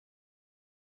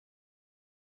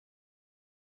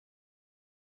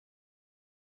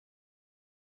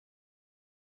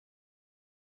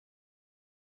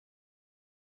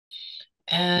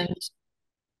And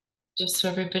just so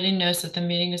everybody knows that the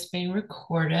meeting is being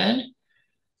recorded.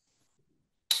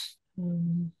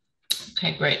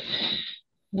 Okay, great.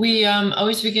 We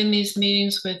always begin these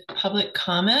meetings with public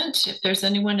comment. If there's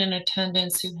anyone in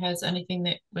attendance who has anything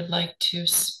that would like to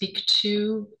speak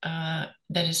to that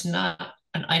is not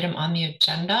an item on the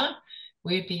agenda,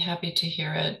 we'd be happy to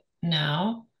hear it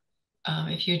now.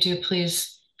 If you do,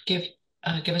 please give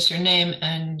us your name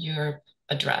and your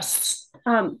address.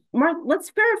 Mark,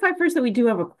 let's verify first that we do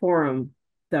have a quorum,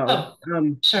 though.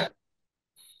 Oh, sure.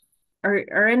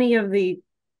 Are any of the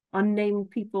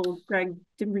unnamed people, Greg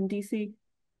Dimbrandisi,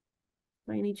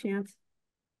 by any chance?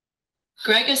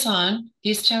 Greg is on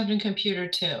East Hampton Computer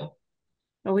too.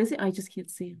 Oh, is it? I just can't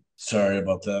see him. Sorry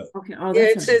about that. Okay. Oh, Yeah,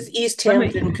 that's it says East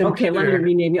Hampton Computer. Okay, let me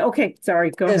rename you. Okay,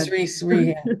 sorry. Go ahead.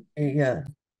 Yeah.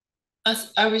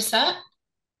 Are we set?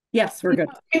 Yes, we're good.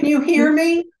 Can you hear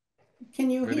me? Can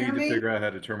you I hear need to me? figure out how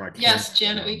to turn my camera Yes,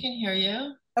 Janet, on. we can hear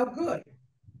you. Oh, good.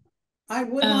 I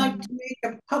would like to make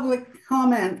a public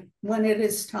comment when it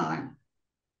is time.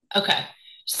 Okay.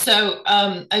 So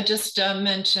I just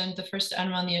mentioned the first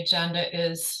item on the agenda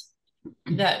is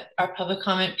that our public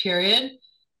comment period.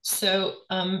 So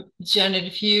Janet,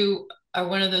 if you are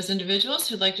one of those individuals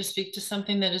who'd like to speak to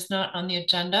something that is not on the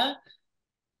agenda,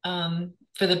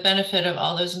 for the benefit of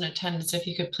all those in attendance, if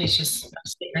you could please just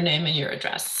state your name and your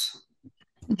address.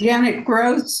 Janet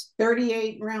Gross,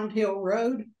 38 Round Hill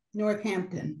Road,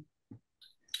 Northampton.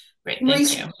 Great,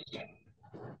 thank you.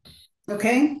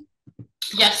 Okay.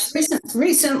 Yes.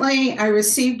 Recently, I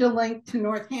received a link to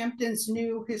Northampton's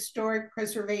new historic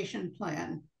preservation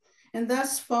plan, and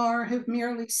thus far have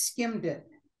merely skimmed it.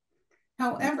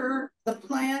 However, the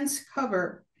plan's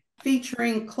cover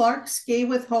featuring Clark's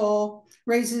Gaywith Hall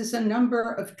raises a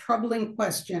number of troubling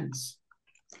questions.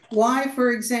 Why, for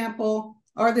example,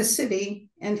 are the City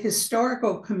and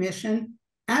Historical Commission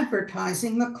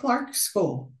advertising the Clark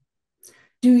School?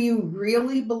 Do you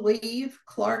really believe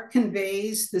Clark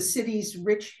conveys the city's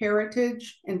rich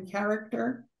heritage and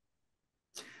character?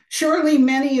 Surely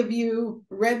many of you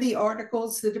read the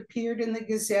articles that appeared in the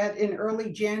Gazette in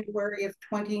early January of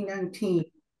 2019.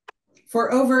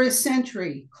 For over a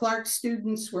century, Clark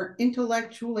students were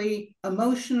intellectually,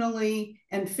 emotionally,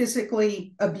 and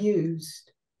physically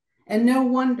abused. And no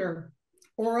wonder,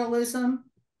 oralism,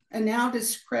 a now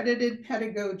discredited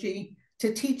pedagogy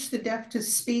to teach the deaf to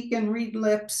speak and read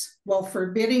lips while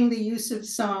forbidding the use of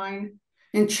sign,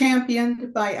 and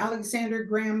championed by Alexander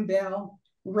Graham Bell,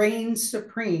 reigns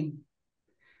supreme.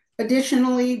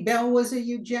 Additionally, Bell was a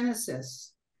eugenicist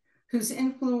whose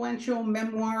influential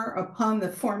memoir upon the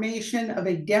formation of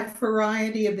a deaf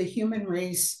variety of the human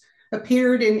race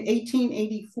appeared in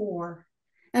 1884,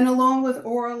 and along with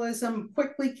oralism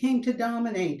quickly came to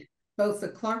dominate both the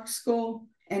Clark School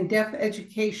and deaf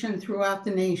education throughout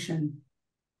the nation.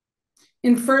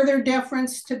 In further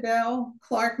deference to Bell,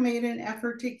 Clark made an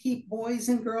effort to keep boys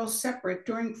and girls separate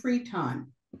during free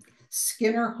time.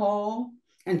 Skinner Hall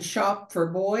and Shop for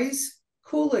boys,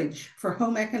 Coolidge for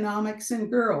home economics and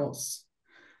girls.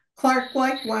 Clark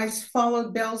likewise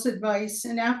followed Bell's advice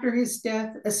and after his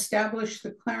death established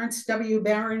the Clarence W.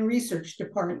 Barron Research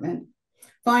Department,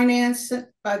 financed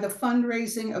by the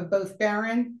fundraising of both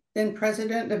Barron, then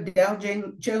president of Dow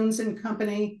Jones and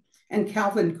Company, and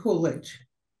Calvin Coolidge.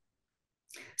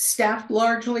 Staffed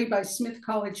largely by Smith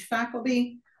College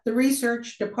faculty, the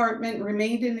research department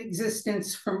remained in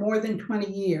existence for more than 20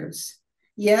 years.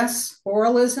 Yes,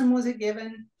 oralism was a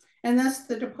given, and thus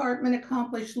the department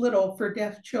accomplished little for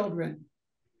deaf children.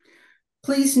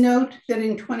 Please note that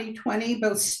in 2020,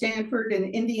 both Stanford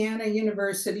and Indiana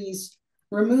universities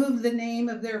removed the name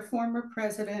of their former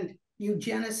president,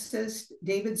 eugenicist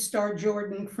David Starr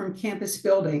Jordan, from campus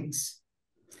buildings.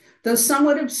 Though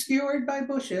somewhat obscured by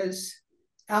bushes,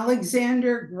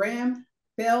 Alexander Graham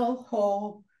Bell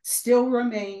Hall still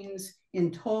remains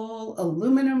in tall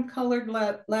aluminum-colored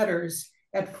letters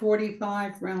at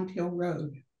 45 Round Hill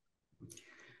Road.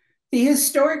 The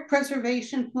Historic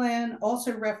Preservation Plan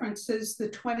also references the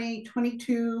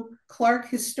 2022 Clark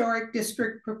Historic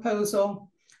District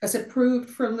proposal as approved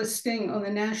for listing on the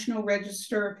National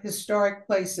Register of Historic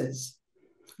Places.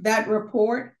 That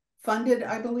report, funded,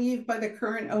 I believe, by the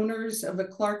current owners of the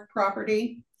Clark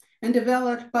property and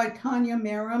developed by Tanya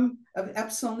Merrim of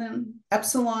Epsilon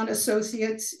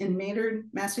Associates in Maynard,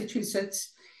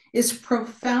 Massachusetts, is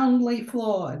profoundly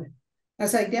flawed,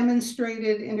 as I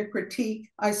demonstrated in a critique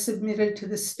I submitted to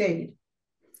the state.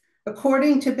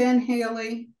 According to Ben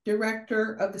Haley,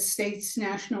 director of the state's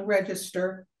National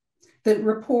Register, the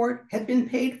report had been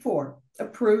paid for,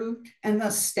 approved, and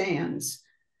thus stands.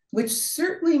 which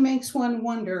certainly makes one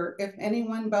wonder if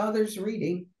anyone bothers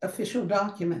reading official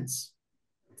documents.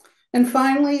 And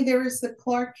finally, there is the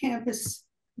Clark campus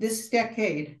this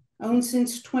decade, owned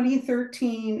since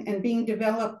 2013 and being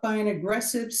developed by an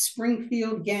aggressive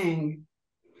Springfield gang.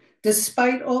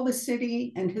 Despite all the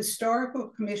city and historical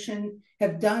commission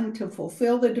have done to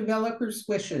fulfill the developer's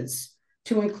wishes,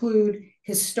 to include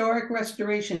historic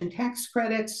restoration tax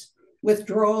credits,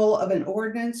 withdrawal of an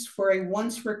ordinance for a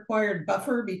once required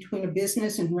buffer between a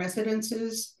business and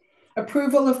residences,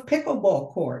 approval of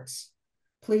pickleball courts.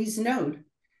 Please note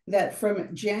that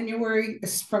from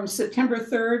September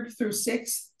 3rd through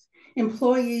 6th,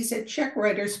 employees at check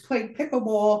writers played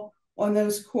pickleball on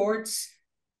those courts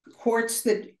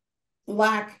that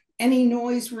lack any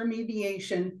noise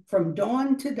remediation from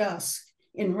dawn to dusk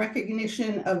in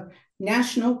recognition of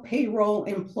National Payroll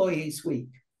Employees Week.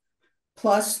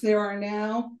 Plus, there are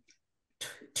now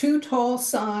two tall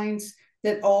signs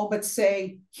that all but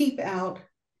say, "Keep out,"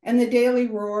 and the daily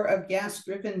roar of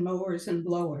gas-driven mowers and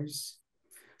blowers.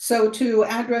 So too,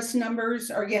 address numbers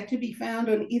are yet to be found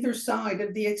on either side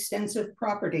of the extensive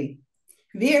property.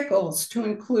 Vehicles, to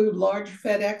include large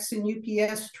FedEx and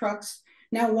UPS trucks,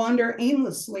 now wander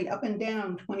aimlessly up and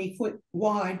down 20-foot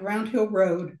wide Round Hill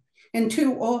Road, and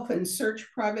too often search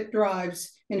private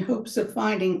drives in hopes of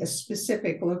finding a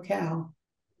specific locale.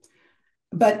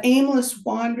 But aimless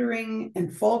wandering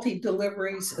and faulty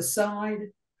deliveries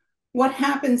aside, what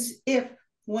happens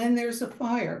when there's a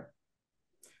fire?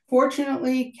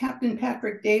 Fortunately, Captain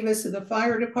Patrick Davis of the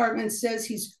fire department says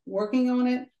he's working on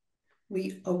it.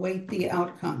 We await the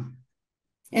outcome.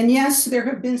 And yes, there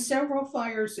have been several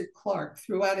fires at Clark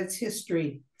throughout its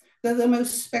history, though the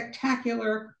most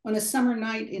spectacular on a summer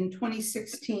night in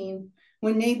 2016,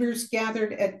 when neighbors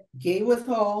gathered at Gayworth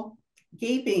Hall,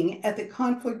 gaping at the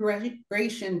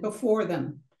conflagration before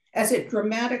them, as it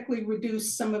dramatically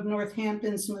reduced some of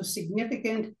Northampton's most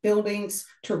significant buildings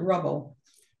to rubble.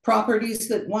 Properties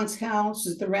that once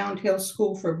housed the Round Hill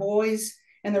School for Boys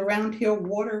and the Round Hill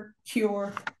Water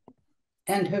Cure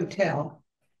and Hotel.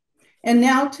 And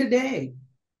now today,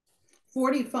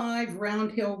 45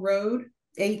 Round Hill Road,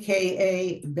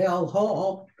 AKA Bell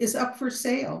Hall, is up for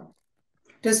sale.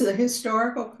 Does the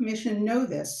Historical Commission know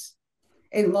this?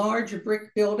 A large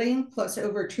brick building plus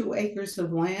over 2 acres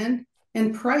of land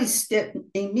and priced at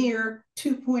a mere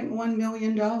 $2.1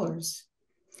 million.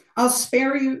 I'll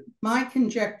spare you my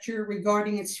conjecture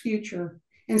regarding its future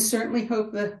and certainly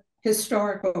hope the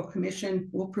Historical Commission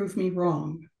will prove me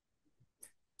wrong.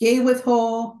 Gayworth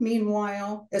Hall,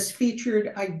 meanwhile, as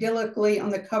featured idyllically on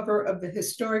the cover of the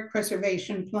Historic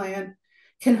Preservation Plan,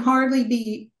 can hardly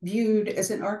be viewed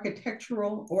as an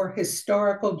architectural or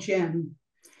historical gem,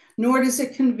 nor does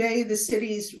it convey the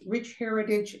city's rich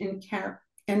heritage and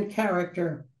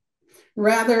character.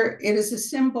 Rather, it is a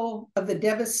symbol of the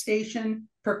devastation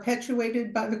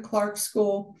perpetuated by the Clark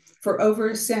School for over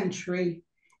a century,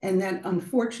 and that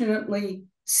unfortunately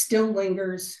still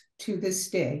lingers to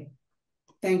this day.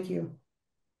 Thank you.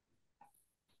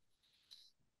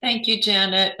 Thank you,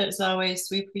 Janet. As always,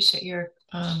 we appreciate your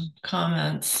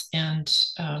comments, and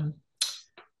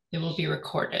it will be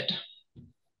recorded.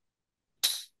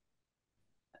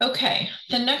 Okay,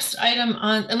 the next item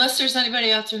on, unless there's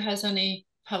anybody else who has any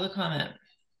public comment.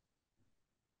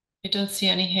 I don't see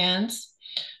any hands,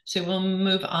 so we'll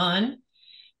move on.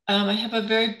 I have a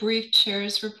very brief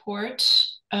chair's report.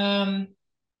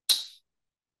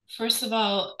 First of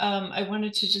all, I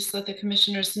wanted to just let the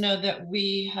commissioners know that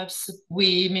we,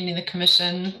 meaning the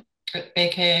commission,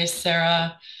 AKA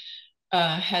Sarah,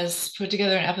 has put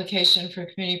together an application for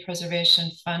community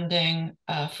preservation funding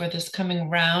for this coming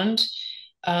round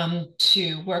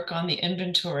to work on the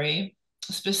inventory,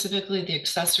 specifically the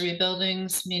accessory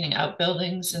buildings, meaning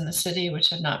outbuildings in the city, which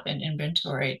have not been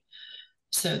inventoried.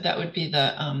 So that would be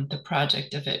the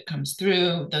project if it comes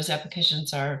through. Those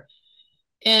applications are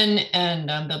in, and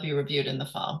they'll be reviewed in the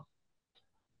fall.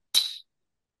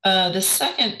 The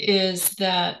second is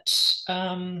that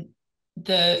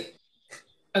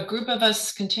a group of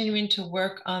us continuing to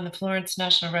work on the Florence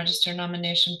National Register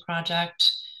nomination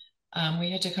project. We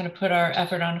had to kind of put our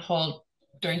effort on hold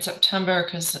during September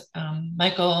because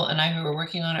Michael and I, who were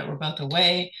working on it, were both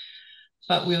away,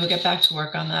 but we will get back to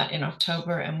work on that in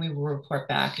October, and we will report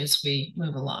back as we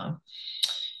move along.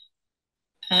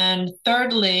 And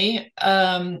thirdly,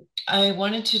 I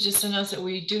wanted to just announce that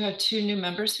we do have 2 new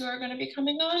members who are going to be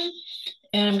coming on.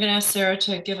 And I'm going to ask Sarah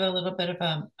to give a little bit of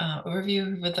an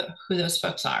overview of who those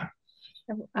folks are.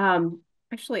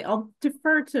 Actually, I'll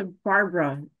defer to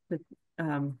Barbara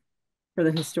for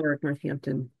the Historic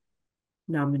Northampton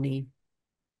nominee.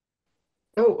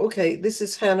 Oh, okay. This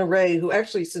is Hannah Ray, who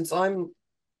actually, since I'm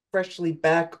freshly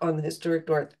back on the Historic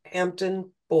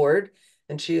Northampton board,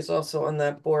 and she is also on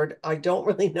that board. I don't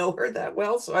really know her that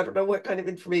well, so I don't know what kind of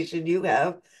information you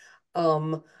have.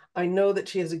 I know that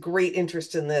she has a great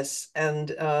interest in this,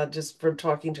 and just from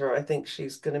talking to her, I think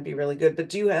she's going to be really good. But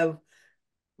do you have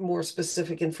more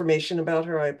specific information about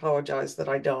her? I apologize that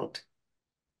I don't.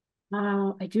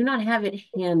 I do not have it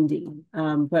handy,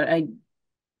 but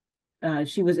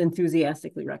she was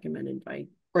enthusiastically recommended by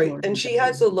Right, Laura and she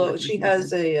has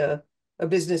a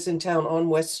business in town on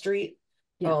West Street,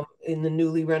 Yeah. in the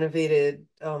newly renovated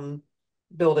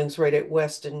buildings right at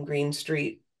West and Green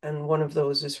Street, and one of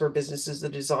those is her business, is the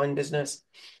design business,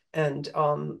 and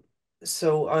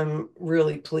so I'm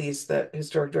really pleased that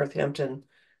Historic Northampton,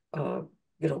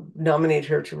 nominated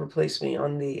her to replace me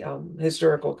on the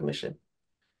historical commission.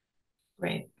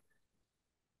 Great.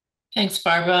 Thanks,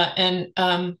 Barbara. And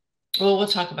well, we'll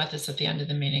talk about this at the end of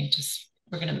the meeting. Just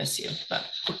we're going to miss you, but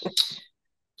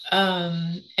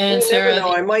and You Sarah, never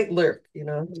know, I might lurk, you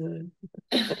know.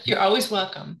 you're always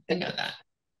welcome. You know that.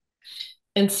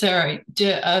 And Sarah,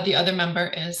 the other member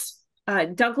is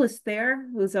Douglas Thayer,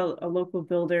 who's a local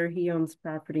builder. He owns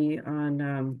property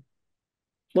on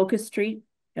Locust Street.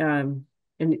 And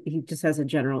he just has a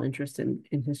general interest in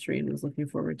history and was looking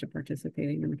forward to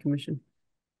participating in the commission.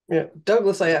 Yeah,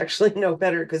 Douglas, I actually know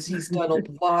better because he's done a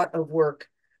lot of work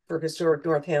for Historic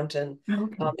Northampton,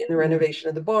 Okay. in the renovation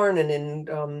of the barn and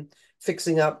in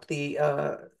fixing up the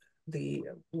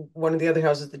one of the other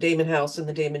houses, the Damon House, and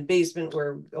the Damon basement,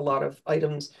 where a lot of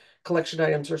collection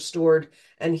items are stored.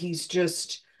 And he's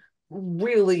just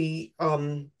really,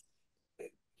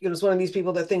 it's one of these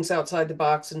people that thinks outside the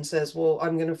box and says, well,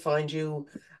 I'm going to find you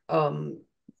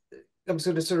I'm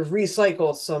going to sort of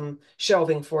recycle some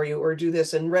shelving for you or do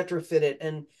this and retrofit it.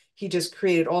 And he just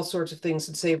created all sorts of things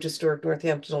and saved Historic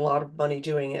Northampton a lot of money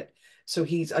doing it. So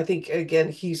I think,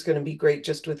 again, he's going to be great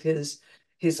just with his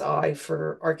eye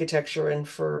for architecture, and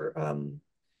for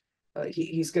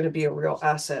he's going to be a real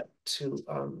asset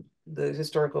to the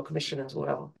historical commission as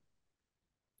well.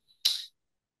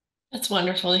 That's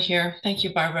wonderful to hear. Thank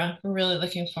you, Barbara. We're really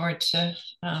looking forward to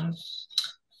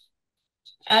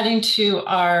adding to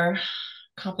our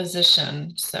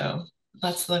composition. So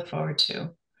let's look forward to.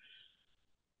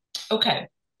 Okay.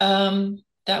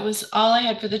 That was all I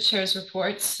had for the chair's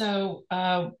report. So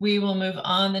we will move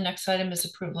on. The next item is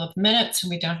approval of minutes, and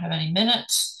we don't have any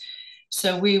minutes.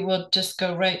 So we will just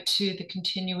go right to the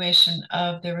continuation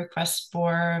of the request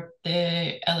for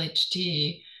the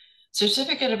LHD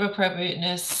certificate of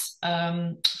appropriateness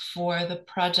for the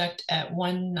project at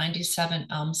 197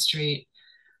 Elm Street.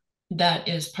 That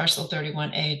is parcel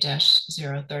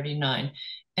 31A-039.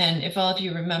 And if all of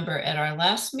you remember, at our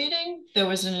last meeting, there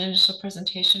was an initial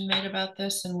presentation made about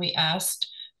this, and we asked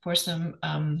for some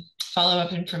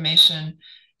follow-up information,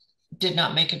 did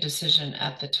not make a decision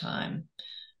at the time.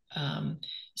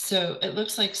 So it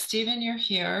looks like, Stephen, you're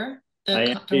here,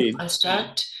 the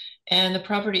construct, and the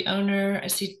property owner, I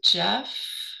see Jeff.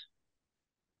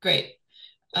 Great.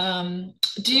 Do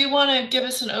you want to give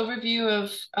us an overview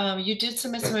of, you did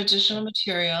submit some additional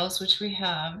materials, which we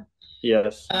have.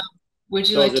 Yes. Would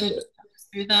you like to go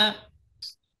through that?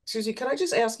 Susie, can I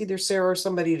just ask either Sarah or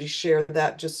somebody to share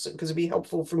that, just because it'd be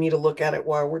helpful for me to look at it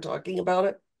while we're talking about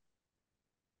it?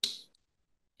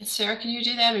 Sarah, can you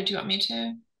do that, or do you want me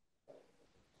to?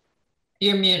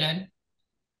 You're muted.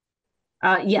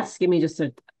 Yes, give me just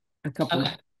a couple.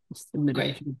 Okay. Just a minute.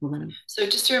 Great. So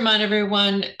just to remind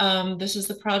everyone, this is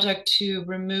the project to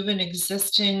remove an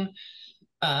existing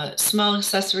small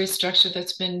accessory structure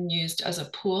that's been used as a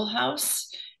pool house.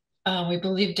 We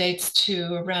believe dates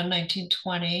to around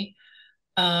 1920,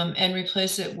 and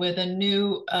replace it with a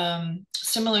new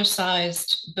similar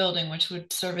sized building, which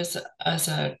would serve as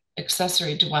an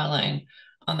accessory dwelling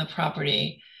on the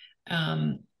property.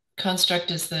 Construct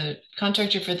is the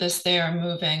contractor for this. They are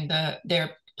moving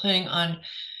they're planning on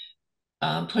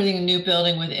putting a new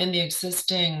building within the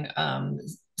existing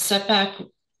setbacks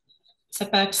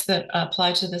that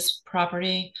apply to this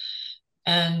property.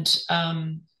 And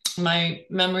my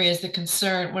memory is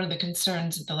one of the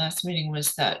concerns at the last meeting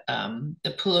was that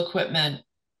the pool equipment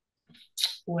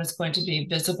was going to be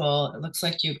visible. It looks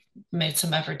like you've made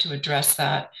some effort to address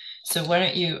that. So why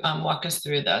don't you walk us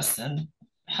through this and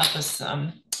help us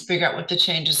figure out what the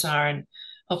changes are, and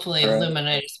hopefully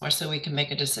illuminate us more so we can make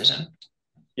a decision.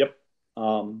 Yep.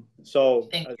 So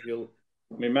as you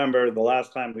remember, the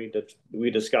last time we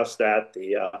discussed that,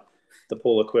 the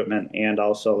pool equipment and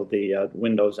also the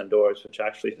windows and doors, which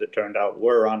actually, as it turned out,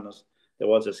 were on this. There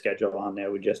was a schedule on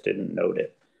there. We just didn't note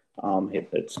it.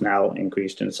 It's now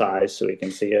increased in size, so we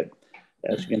can see it.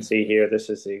 As you can see here, this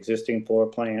is the existing floor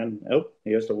plan. Oh,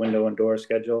 here's the window and door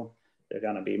schedule. They're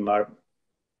going to be marked.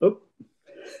 Oh,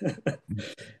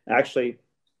 actually,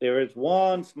 there is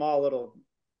one small little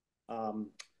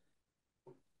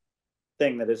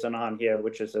thing that isn't on here,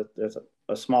 which is there's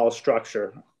a small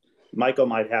structure. Michael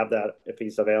might have that if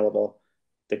he's available,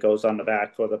 that goes on the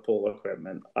back for the pool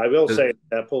equipment. I will say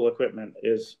that pool equipment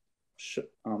is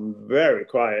very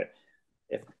quiet.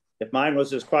 If mine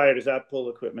was as quiet as that pool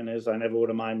equipment is, I never would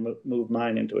have moved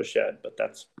mine into a shed, but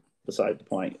that's beside the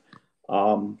point.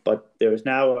 But there is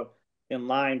now in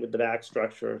line with the back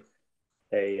structure,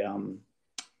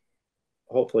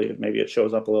 hopefully maybe it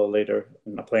shows up a little later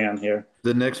in the plan here.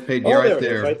 The next page, oh, right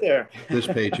there. Right there. This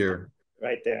page here.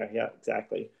 Right there, yeah,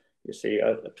 exactly. You see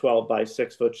a 12 by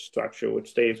 6 foot structure, which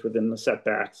stays within the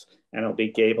setbacks, and it'll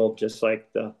be gabled just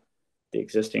like the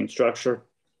existing structure.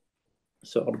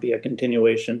 So it'll be a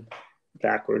continuation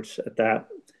backwards at that.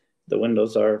 The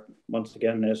windows are, once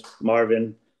again, there's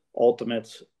Marvin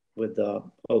Ultimates with the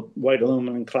white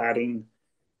aluminum cladding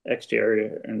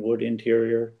exterior and wood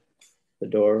interior. The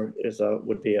door is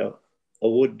would be a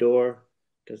wood door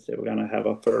because they were going to have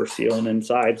a fur ceiling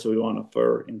inside, so we want a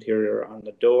fur interior on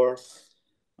the door.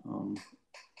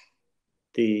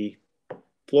 The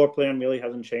floor plan really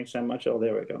hasn't changed that much. Oh,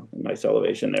 there we go. A nice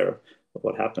elevation there of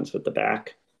what happens with the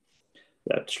back,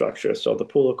 that structure. So the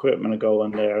pool equipment will go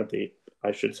in there.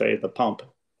 I should say the pump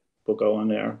will go in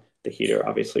there. The heater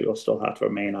obviously will still have to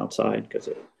remain outside because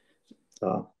it's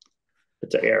an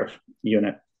air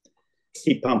unit,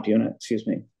 heat pump unit, excuse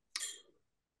me.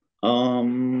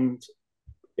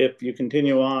 If you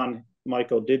continue on,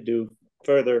 Michael did do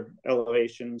further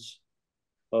elevations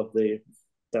of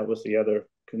that was the other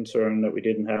concern, that we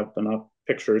didn't have enough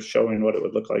pictures showing what it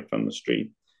would look like from the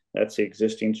street. That's the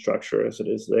existing structure as it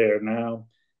is there now.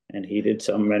 And he did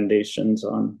some renditions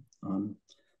on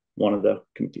one of the,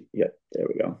 yeah, there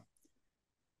we go.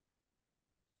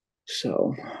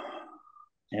 So,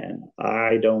 and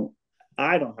I don't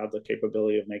have the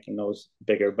capability of making those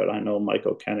bigger, but I know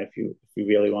Michael can if you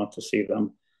really want to see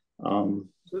them.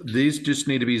 These just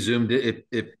need to be zoomed in.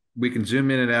 If we can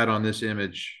zoom in and out on this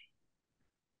image.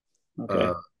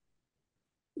 Okay.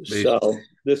 So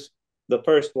the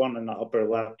first one in the upper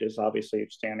left is obviously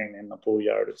standing in the pool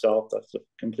yard itself. That's the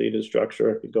completed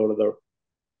structure. If you go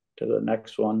to the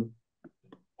next one,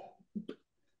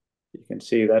 you can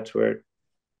see that's where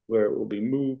it will be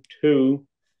moved to.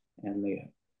 And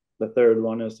the third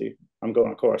one is I'm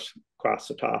going, of course, across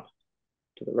the top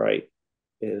to the right,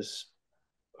 is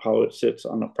how it sits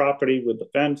on the property with the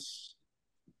fence.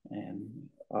 And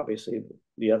obviously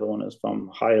the other one is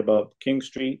from high above King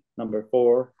Street, number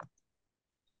 4.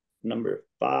 Number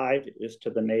 5 is to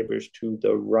the neighbors to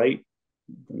the right.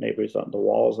 The neighbors on the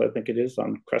walls, I think it is,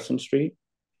 on Crescent Street.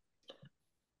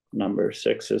 Number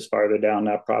 6 is farther down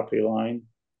that property line.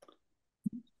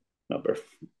 Number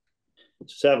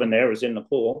 7 there is in the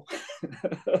pool.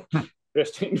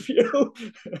 Interesting view.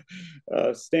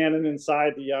 Standing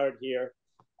inside the yard here.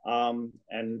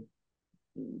 And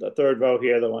the third row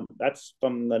here, the one that's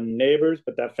from the neighbors,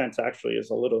 but that fence actually is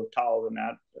a little taller than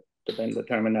that. It's been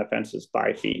determined that fence is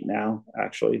 5 feet now.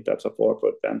 Actually, that's a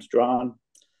 4-foot fence drawn.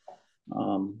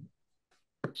 And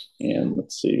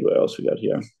let's see what else we got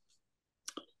here.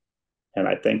 And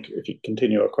I think if you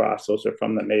continue across, those are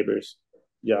from the neighbor's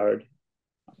yard.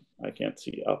 I can't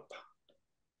see up.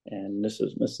 And this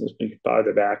is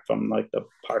farther back from like the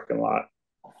parking lot,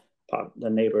 the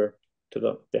neighbor to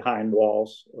the behind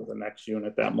walls of the next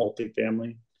unit, that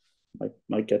multifamily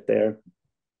might get there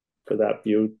for that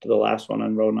view to the last one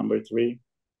on row number 3.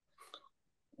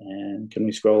 And can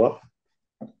we scroll up?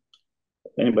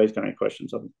 If anybody's got any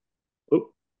questions of them.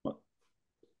 Oop.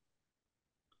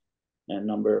 And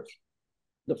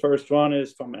the first one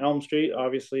is from Elm Street.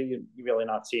 Obviously, you're really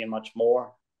not seeing much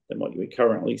more than what we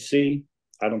currently see.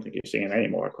 I don't think you're seeing any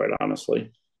more, quite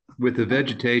honestly. With the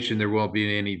vegetation, there won't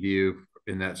be any view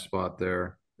in that spot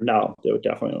there. No, there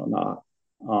definitely will not.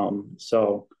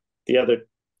 So the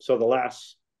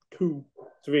last 2,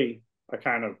 3 are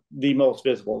kind of the most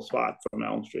visible spot from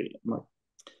Elm Street.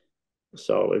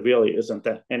 So it really isn't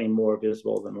that any more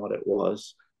visible than what it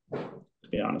was, to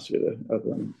be honest with you. Other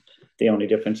than the only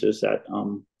difference is that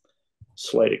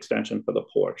slight extension for the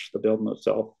porch. The building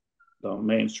itself, the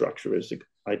main structure, is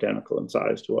identical in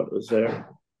size to what was there.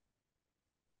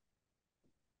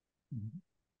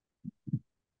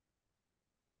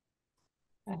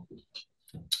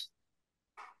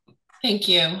 Thank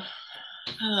you.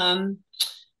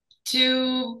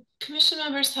 Do commission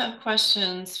members have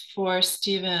questions for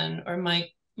Stephen or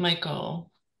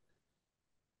Michael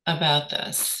about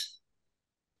this?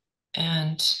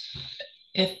 And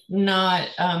If not,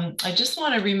 I just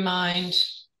want to remind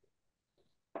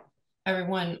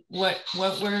everyone what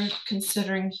we're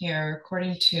considering here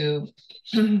according to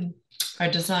our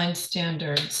design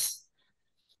standards.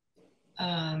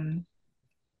 I'm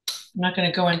not going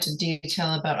to go into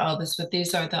detail about all this, but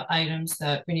these are the items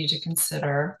that we need to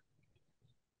consider.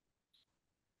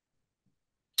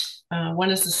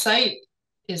 One is the site.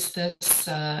 Is this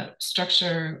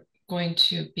structure going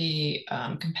to be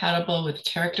compatible with the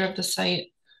character of the site?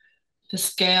 The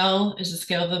scale, is the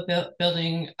scale of the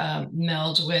building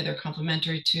meld with or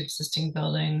complementary to existing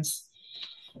buildings?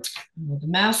 The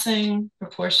massing,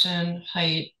 proportion,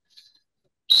 height,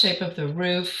 shape of the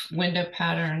roof, window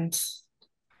patterns.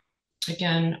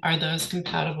 Again, are those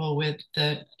compatible with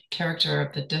the character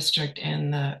of the district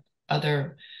and the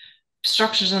other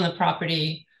structures on the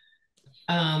property?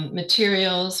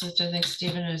 Materials, which I think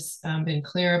Stephen has been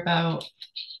clear about.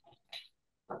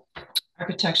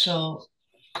 Architectural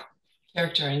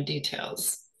character and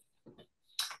details.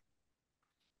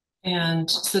 And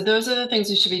so those are the things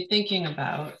we should be thinking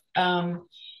about. I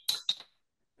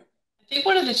think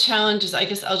one of the challenges, I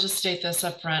guess I'll just state this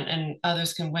up front and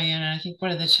others can weigh in. And I think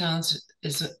one of the challenges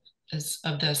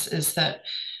of this is that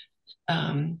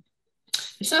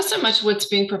it's not so much what's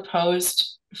being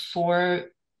proposed for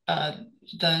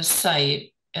the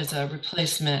site as a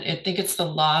replacement. I think it's the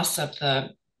loss of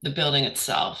the building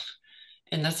itself.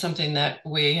 And that's something that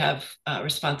we have a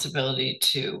responsibility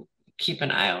to keep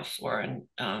an eye out for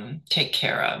and take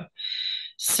care of.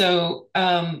 So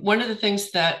one of the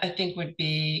things that I think would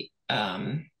be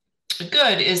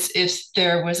good is if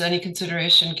there was any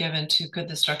consideration given to could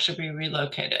the structure be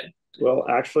relocated? Well,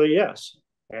 actually, yes.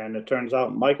 And it turns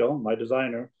out Michael, my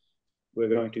designer, we're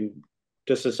going to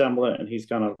disassemble it and he's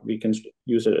going to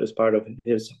use it as part of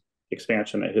his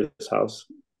expansion at his house.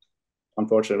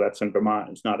 Unfortunately, that's in Vermont.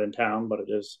 It's not in town, but it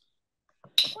is.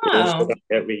 Wow. It is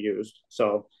get reused.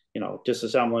 So,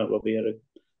 disassembling it will be at a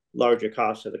larger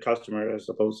cost to the customer as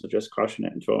opposed to just crushing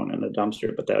it and throwing it in the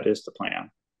dumpster. But that is the plan.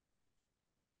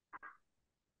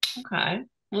 Okay.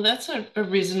 Well, that's a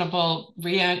reasonable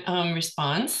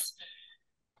response.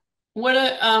 What do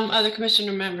other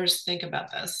commissioner members think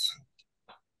about this?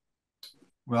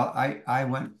 Well, I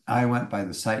went by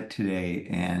the site today,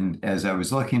 and as I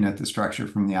was looking at the structure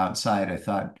from the outside, I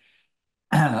thought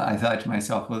I thought to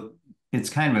myself, well, it's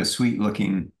kind of a sweet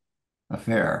looking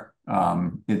affair.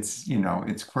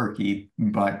 It's quirky,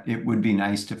 but it would be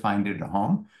nice to find it a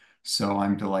home. So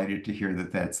I'm delighted to hear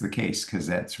that that's the case because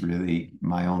that's really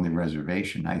my only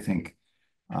reservation. I think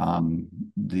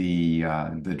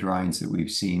the drawings that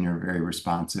we've seen are very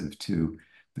responsive to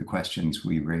the questions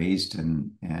we raised,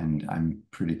 and I'm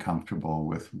pretty comfortable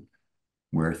with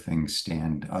where things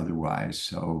stand otherwise.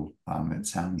 So it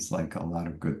sounds like a lot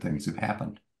of good things have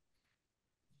happened.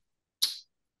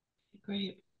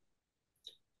 Great.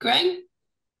 Greg?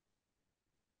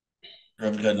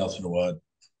 I've got nothing to add.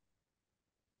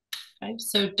 Okay,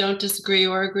 so don't disagree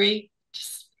or agree?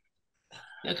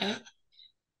 Okay.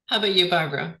 How about you,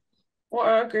 Barbara? Well,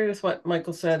 I agree with what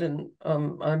Michael said, and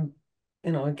I'm,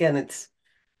 again, it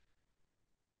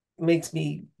makes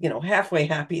me, halfway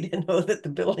happy to know that the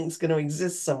building's going to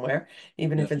exist somewhere,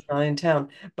 even if it's not in town.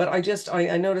 But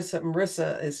I noticed that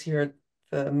Marissa is here at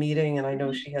the meeting, and I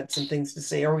know she had some things to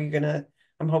say.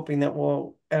 I'm hoping that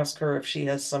we'll ask her if she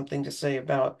has something to say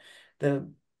about the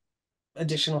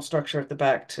additional structure at the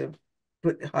back to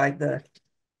hide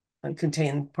and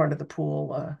contain part of the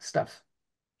pool stuff.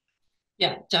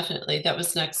 Yeah, definitely. That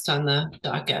was next on the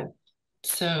docket.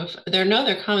 So if there are no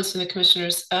other comments from the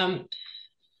commissioners,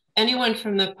 anyone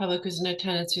from the public who's in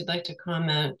attendance who'd like to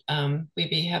comment,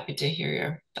 we'd be happy to hear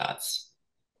your thoughts.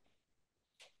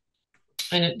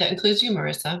 And that includes you,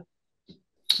 Marissa.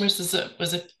 Marissa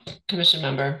was a commission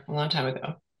member a long time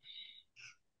ago.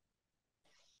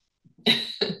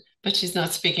 But she's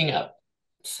not speaking up.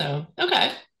 So,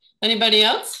 okay. Anybody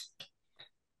else?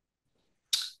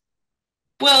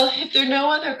 Well, if there are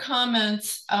no other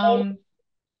comments, can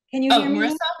you hear me?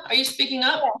 Marissa, are you speaking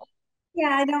up?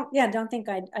 Yeah, don't think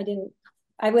I didn't.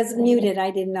 I was muted.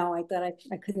 I didn't know. I thought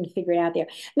I couldn't figure it out there.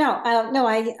 No,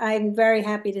 I'm very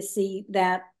happy to see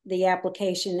that the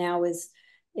application now is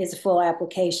a full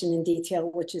application in detail,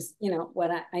 which is,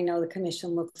 what I know the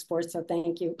commission looks for. So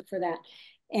thank you for that.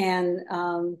 And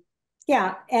I'm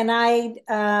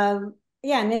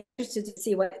interested to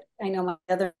see what, I know my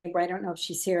other neighbor, I don't know if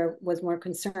she's here, was more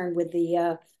concerned with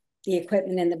the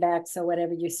equipment in the back. So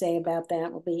whatever you say about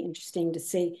that will be interesting to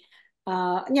see.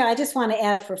 I just want to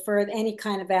add for further any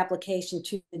kind of application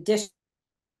to the district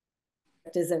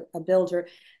as a builder.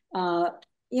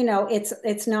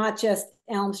 It's not just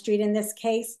Elm Street in this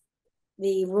case.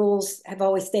 the rules have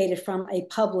always stated from a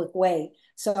public way.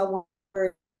 So when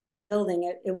we're building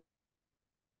it,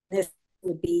 this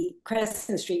would be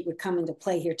Crescent Street would come into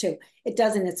play here too. It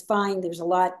doesn't, it's fine. There's a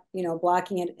lot,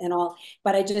 blocking it and all,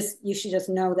 but you should just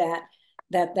know that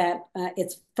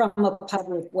it's from a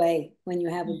public way when you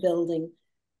have a building.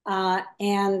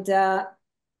 And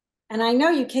I know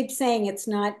you keep saying it's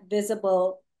not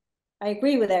visible. I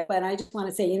agree with that, but I just want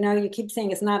to say, you keep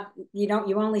saying it's not, you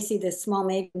only see this small,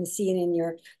 maybe you see it in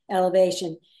your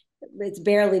elevation. It's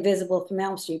barely visible from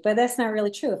Elm Street, but that's not really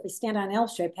true. If you stand on Elm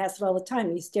Street, I pass it all the time.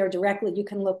 You stare directly, you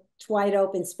can look wide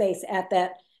open space at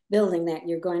that building that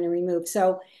you're going to remove.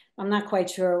 So I'm not quite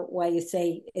sure why you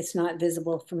say it's not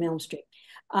visible from Elm Street.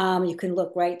 You can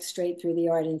look right straight through the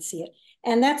yard and see it.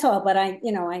 And that's all, but I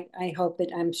hope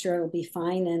that, I'm sure it'll be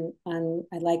fine, and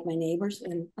I like my neighbors,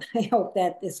 and I hope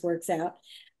that this works out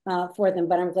for them,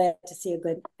 but I'm glad to see a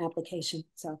good application.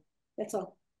 So that's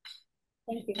all.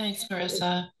 Thank you. Thanks,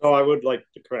 Marissa. So I would like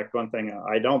to correct one thing.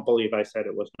 I don't believe I said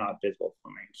it was not visible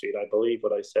from Main Street. I believe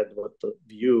what I said was the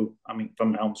view,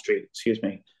 from Elm Street, excuse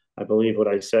me. I believe what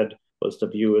I said was the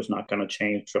view is not going to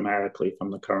change dramatically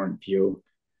from the current view.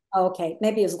 Okay,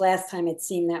 maybe it was last time it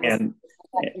seemed that was.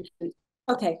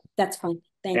 Okay, that's fine.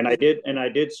 Thank you. I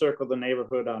did circle the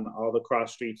neighborhood on all the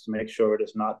cross streets to make sure it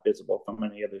is not visible from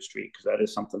any other street, because that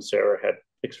is something Sarah had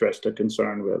expressed a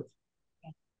concern with.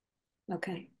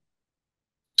 Okay.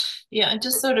 Yeah, and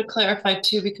just so to clarify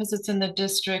too, because it's in the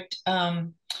district,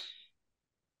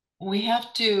 we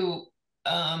have to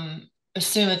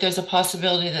assume that there's a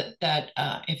possibility that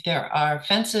if there are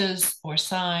fences or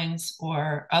signs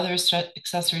or other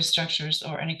accessory structures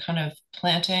or any kind of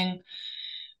planting,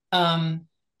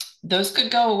 those could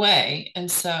go away. And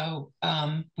so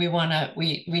we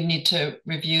need to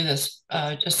review this,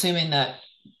 assuming that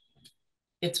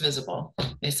it's visible,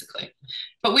 basically.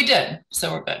 But we did,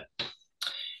 so we're good.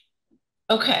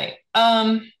 Okay,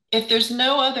 if there's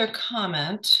no other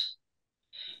comment,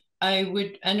 I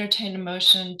would entertain a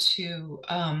motion to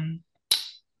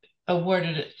award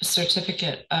a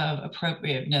certificate of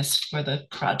appropriateness for the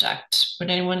project. Would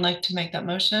anyone like to make that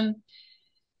motion?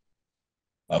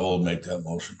 I will make that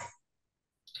motion.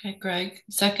 Okay, Greg,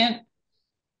 second?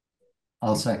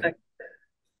 I'll second.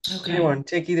 Okay. Either one,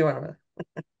 take either one of it.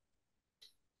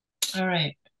 All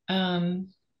right. No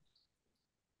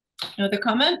other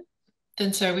comment?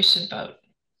 Then, sir, we should vote.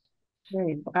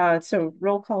 Great. So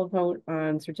roll call vote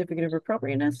on certificate of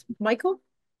appropriateness. Michael?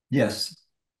 Yes.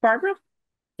 Barbara?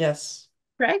 Yes.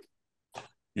 Greg?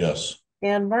 Yes.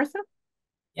 And Martha?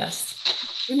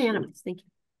 Yes. Unanimous. Thank you.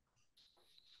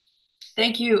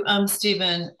 Thank you,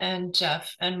 Stephen and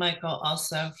Jeff and Michael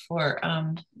also for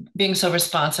being so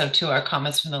responsive to our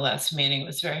comments from the last meeting. It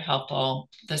was very helpful.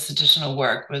 This additional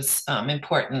work was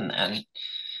important, and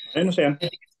I understand. A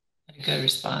good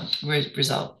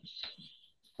result.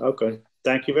 Okay.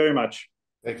 Thank you very much.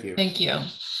 Thank you. Thank you.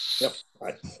 Yep.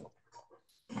 Bye.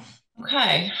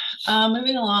 Okay,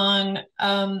 moving along.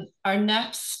 Our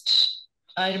next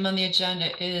item on the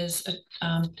agenda is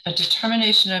a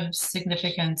determination of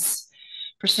significance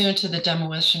pursuant to the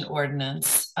demolition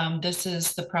ordinance. This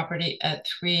is the property at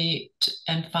 3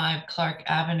 and 5 Clark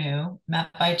Avenue, map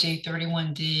ID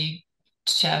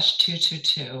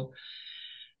 31D-222.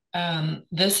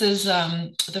 This is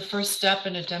the first step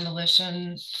in a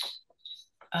demolition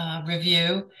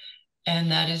review,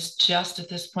 and that is just at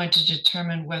this point to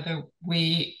determine whether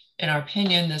in our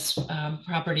opinion, this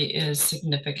property is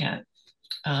significant.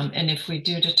 And if we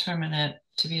do determine it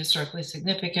to be historically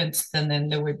significant, then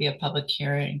there would be a public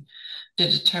hearing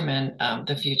to determine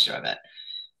the future of it.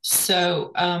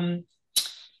 So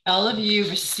all of you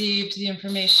received the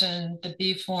information, the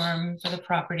B form for the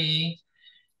property.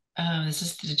 This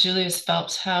is the Julius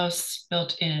Phelps house,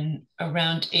 built in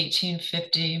around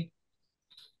 1850.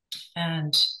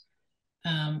 And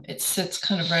it sits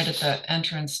kind of right at the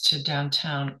entrance to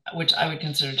downtown, which I would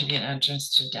consider to be an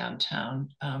entrance to downtown,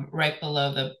 right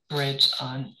below the bridge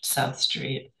on South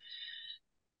Street.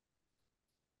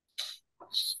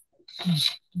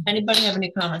 Anybody have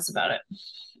any comments about it?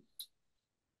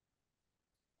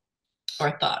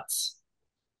 Or thoughts?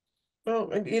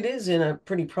 Well, it is in a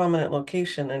pretty prominent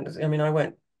location, and I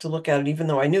went to look at it, even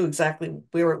though I knew exactly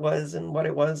where it was and what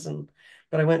it was,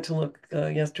 but I went to look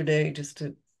yesterday just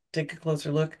to take a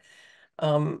closer look.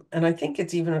 And I think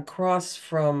it's even across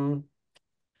from,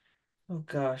 oh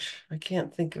gosh, I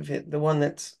can't think of it. The one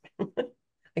that's,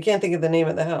 I can't think of the name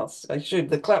of the house. I should.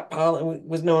 The Clapp Pollard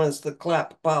was known as the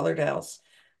Clapp Pollard House,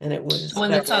 and it was the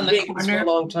one that's on the corner for a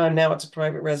long time. Now it's a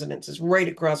private residence. It's right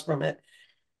across from it,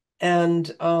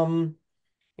 and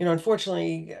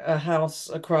unfortunately, a house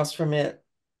across from it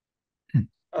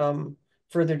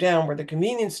further down where the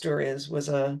convenience store is was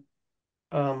a,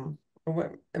 am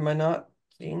I not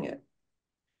seeing it?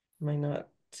 Am I not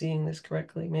seeing this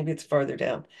correctly? Maybe it's farther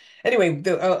down. Anyway,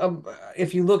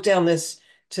 if you look down this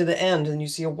to the end and you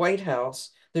see a White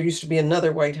House, there used to be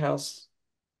another White House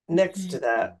next to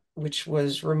that, which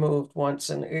was removed once.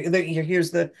 And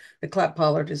here's the clap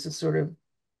pollard is a sort of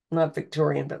not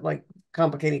Victorian, but like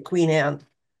complicated Queen Anne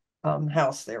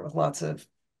house there with lots of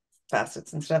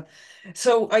facets and stuff.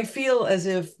 So I feel as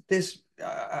if this,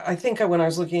 I think when I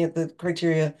was looking at the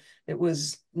criteria, it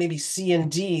was maybe C and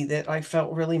D that I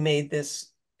felt really made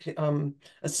this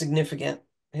a significant,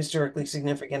 historically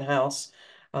significant house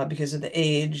because of the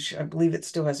age. I believe it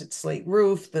still has its slate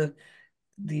roof,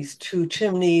 these two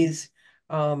chimneys,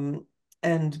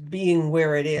 and being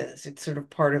where it is. It's sort of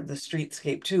part of the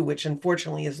streetscape too, which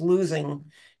unfortunately is losing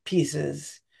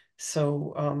pieces.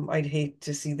 So I'd hate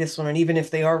to see this one. And even if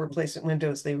they are replacement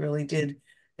windows, they really did,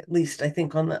 at least I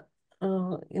think on the,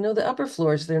 the upper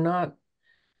floors, they're not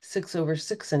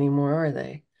 6/6 anymore, are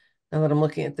they? Now that I'm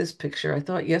looking at this picture, I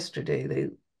thought yesterday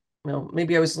well,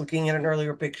 maybe I was looking at an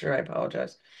earlier picture. I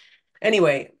apologize.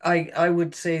 Anyway, I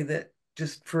would say that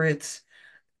just for its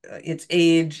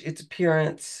age, its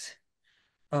appearance,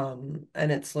 and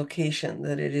its location,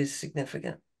 that it is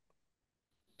significant.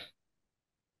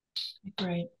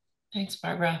 Great. Thanks,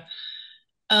 Barbara.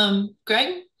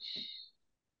 Greg?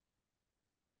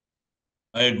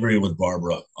 I agree with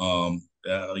Barbara.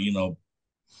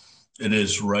 It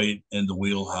is right in the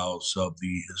wheelhouse of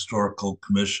the historical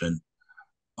commission.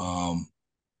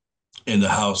 In the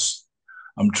house,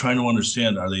 I'm trying to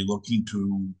understand, are they looking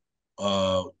to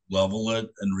level it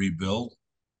and rebuild?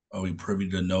 Are we privy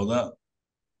to know that?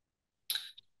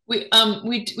 We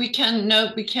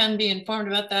can be informed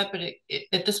about that, but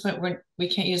at this point we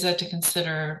can't use that to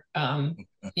consider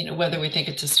whether we think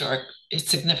it's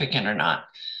significant or not.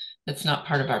 It's not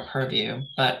part of our purview,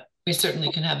 but we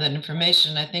certainly can have that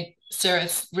information. I think, Sarah,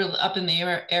 it's really up in the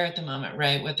air at the moment,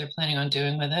 right? What they're planning on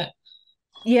doing with it.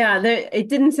 Yeah, it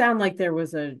didn't sound like there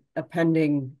was a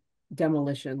pending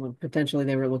demolition. Potentially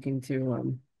they were looking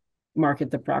to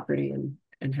market the property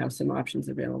and have some options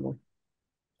available.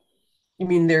 You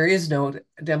mean there is no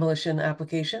demolition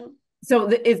application? So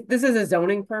this is a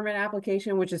zoning permit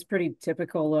application, which is pretty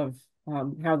typical of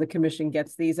how the commission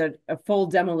gets these. A full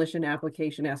demolition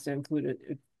application has to include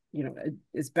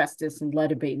asbestos and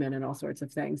lead abatement and all sorts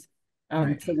of things.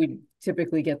 Right. So we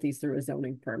typically get these through a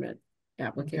zoning permit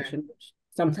application, which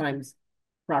sometimes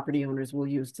property owners will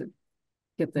use to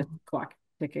get the clock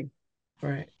ticking.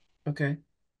 Right. Okay.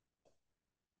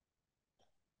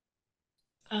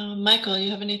 Michael,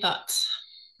 you have any thoughts?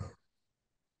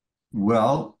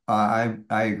 Well, I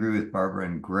agree with Barbara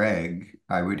and Greg.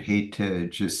 I would hate to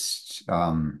just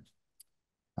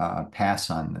pass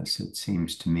on this. It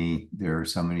seems to me there are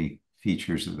so many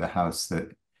features of the house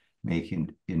that make it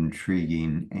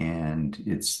intriguing, and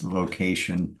its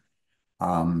location.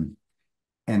 And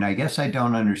I guess I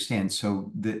don't understand.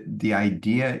 So the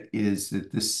idea is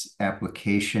that this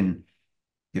application,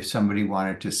 if somebody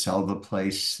wanted to sell the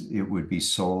place, it would be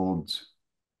sold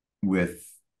with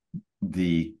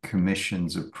the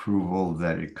commission's approval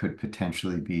that it could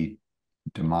potentially be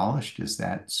demolished. Is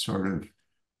that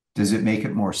does it make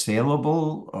it more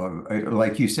saleable? Or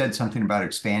like you said, something about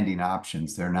expanding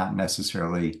options. They're not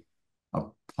necessarily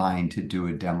applying to do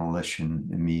a demolition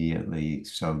immediately,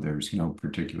 so there's no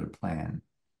particular plan.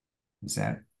 Is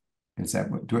that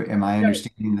am I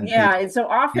understanding that? Yeah, and so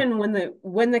often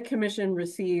when the commission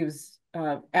receives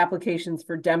applications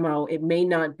for demo, it may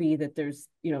not be that there's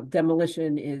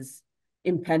demolition is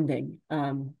impending.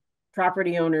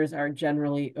 Property owners are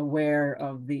generally aware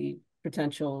of the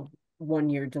potential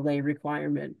 1-year delay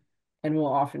requirement and will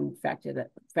often factor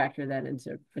that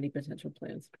into any potential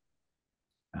plans.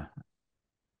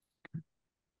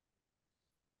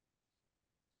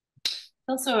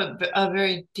 Also a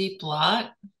very deep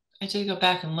lot. I did go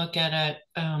back and look at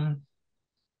it.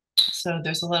 So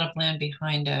there's a lot of land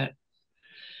behind it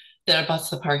that abuts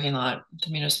the parking lot,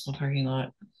 the municipal parking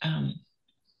lot.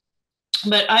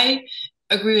 But I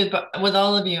agree with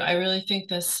all of you. I really think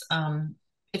this,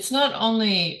 it's not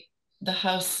only the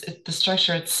house, the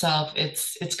structure itself,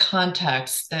 it's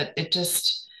context that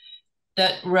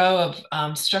that row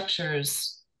of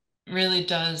structures really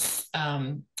does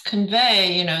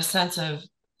convey, a sense of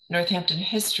Northampton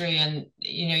history. And,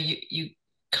 you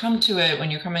come to it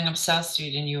when you're coming up South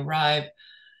Street and you arrive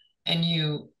and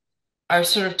you are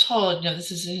sort of told,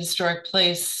 this is a historic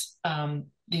place.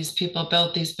 These people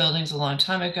built these buildings a long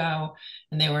time ago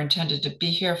and they were intended to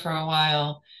be here for a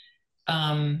while.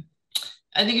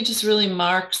 I think it just really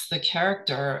marks the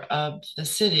character of the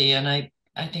city. And I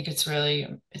I think it's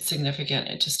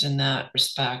significant just in that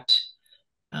respect.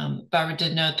 Barbara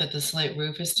did note that the slate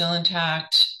roof is still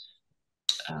intact.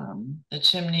 The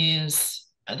chimneys,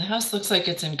 the house looks like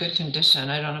it's in good condition.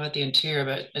 I don't know about the interior,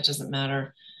 but it doesn't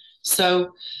matter.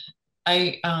 So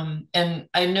and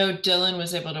I know Dylan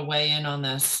was able to weigh in on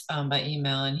this by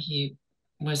email, and he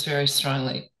was very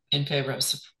strongly in favor of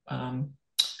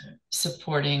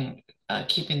supporting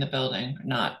keeping the building,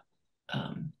 not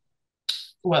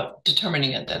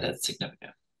determining it that it's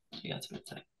significant. That's what I'd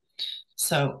say.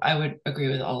 So I would agree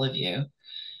with all of you.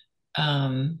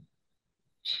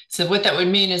 So what that would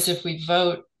mean is if we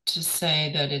vote to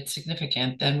say that it's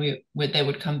significant, then they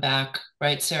would come back,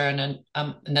 right, Sarah, in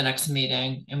the next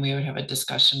meeting, and we would have a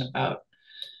discussion about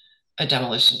a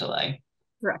demolition delay.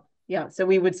 Correct. Yeah. So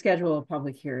we would schedule a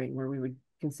public hearing where we would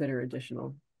consider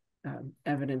additional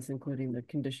evidence, including the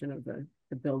condition of the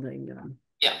building.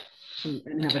 Yeah.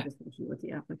 And have a discussion with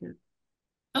the applicant.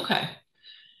 Okay.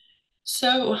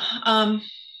 So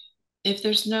if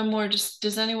there's no more,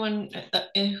 does anyone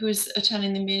who's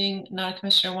attending the meeting, not a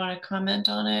commissioner, want to comment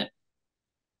on it?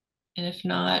 And if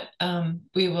not,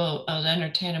 I'll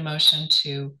entertain a motion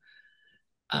to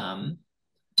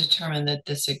determine that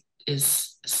this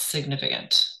is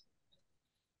significant.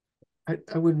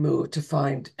 I would move to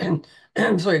find, and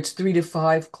I'm sorry, it's 3 to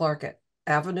 5 Clark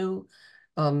Avenue,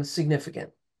 significant.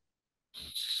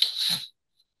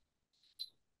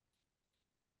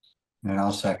 And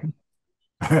I'll second.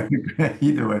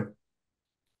 Either way.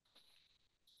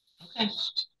 Okay.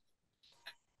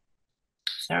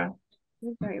 Sarah?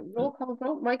 All right, roll call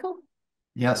vote. Michael?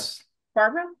 Yes.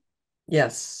 Barbara?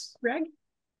 Yes. Greg?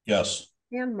 Yes.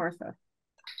 And Martha?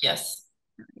 Yes.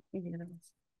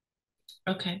 Unanimous.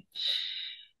 Okay.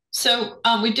 So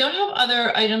we don't have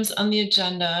other items on the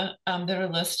agenda that are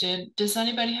listed. Does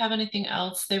anybody have anything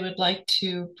else they would like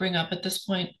to bring up at this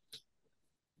point?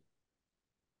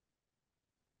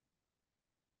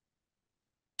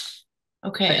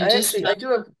 Okay, I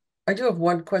do have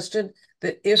one question,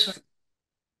 that if sure.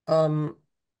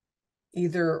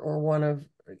 Either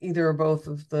or both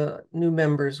of the new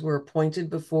members were appointed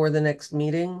before the next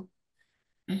meeting,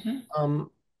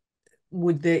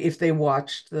 would they, if they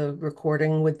watched the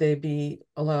recording, would they be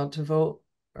allowed to vote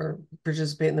or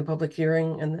participate in the public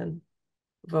hearing and then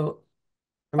vote?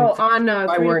 I mean, if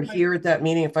I weren't here at that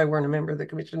meeting, if I weren't a member of the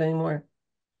commission anymore.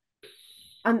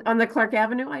 On the Clark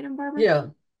Avenue item, Barbara? Yeah.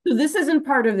 So this isn't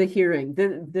part of the hearing.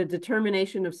 The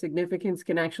determination of significance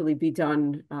can actually be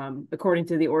done according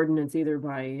to the ordinance, either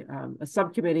by a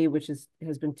subcommittee, which has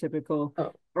been typical,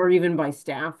 or even by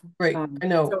staff. Right, I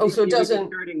know. So it doesn't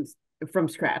starting from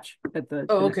scratch at the.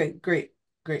 Okay, great.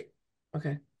 Okay.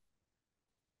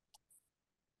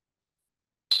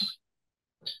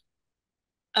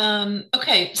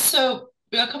 Okay, so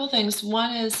a couple things.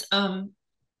 One is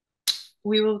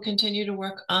we will continue to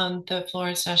work on the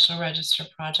Florence National Register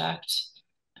project.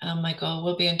 Michael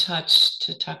will be in touch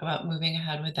to talk about moving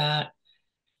ahead with that.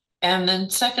 And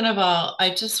then second of all, I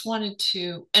just wanted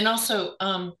to, and also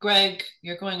Greg,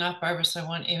 you're going off, Barbara, so I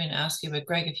won't even ask you, but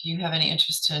Greg, if you have any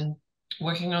interest in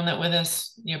working on that with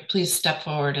us, please step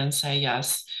forward and say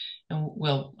yes, and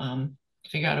we'll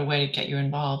figure out a way to get you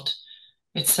involved.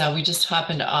 It's we just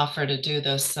happened to offer to do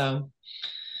this, so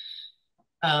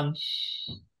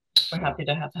we're happy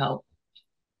to have help.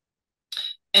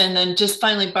 And then just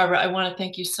finally, Barbara, I want to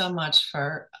thank you so much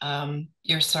for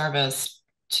your service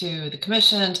to the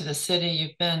commission, to the city.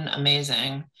 You've been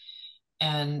amazing.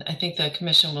 And I think the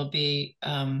commission will be,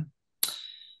 there'll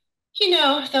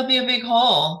be a big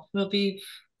hole. We'll be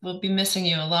missing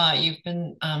you a lot. You've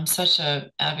been such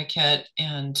an advocate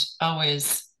and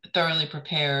always thoroughly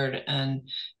prepared and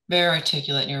very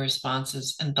articulate in your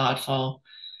responses and thoughtful.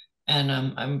 And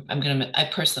I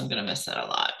personally am gonna miss that a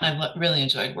lot. I've really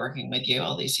enjoyed working with you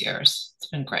all these years. It's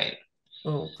been great.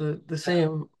 Well, the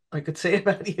same I could say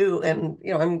about you, and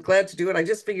I'm glad to do it. I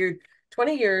just figured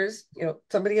 20 years,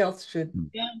 somebody else should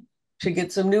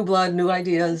get some new blood, new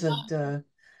ideas, and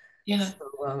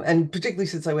So, and particularly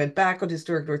since I went back on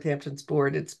Historic Northampton's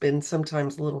board, it's been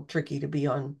sometimes a little tricky to be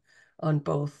on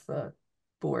both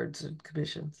boards and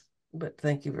commissions. But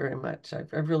thank you very much.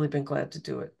 I've really been glad to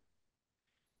do it.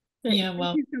 Yeah,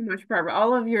 well, thank you so much, Barbara.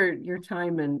 All of your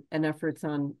time and efforts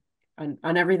on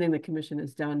everything the commission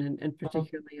has done, and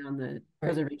particularly on the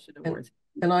preservation awards.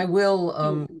 And I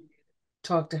will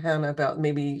talk to Hannah about,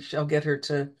 maybe I'll get her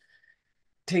to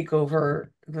take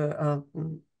over the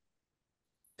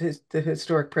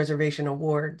historic preservation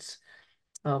awards,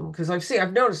 because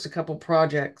I've noticed a couple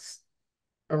projects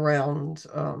around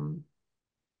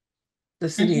the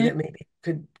city that maybe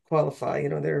could qualify.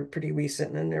 They're pretty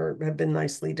recent and have been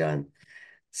nicely done.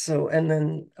 So, and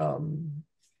then,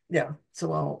 yeah,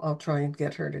 so I'll try and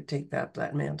get her to take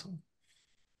that mantle.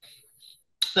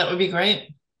 That would be great.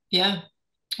 Yeah.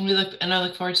 I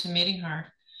look forward to meeting her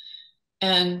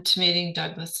and to meeting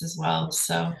Douglas as well.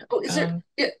 So, Oh, is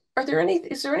there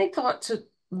any thought to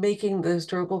making the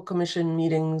historical commission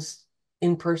meetings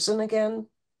in person again?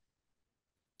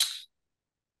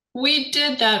 we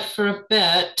did that for a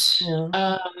bit. Yeah.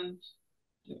 I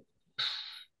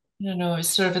don't know, it was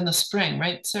sort of in the spring,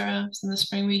 right, Sarah? It was in the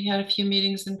spring we had a few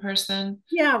meetings in person.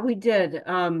 Yeah, we did.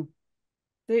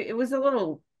 It was a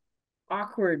little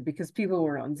awkward because people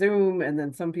were on Zoom and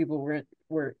then some people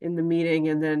were in the meeting,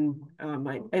 and then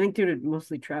I think due to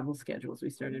mostly travel schedules,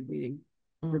 we started meeting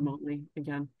remotely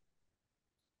again.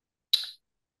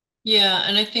 Yeah,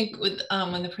 and I think with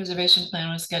when the preservation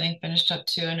plan was getting finished up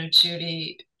too, I know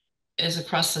Judy is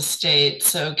across the state,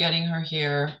 so getting her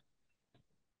here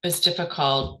is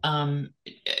difficult. And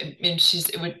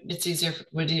it's easier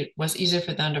it was easier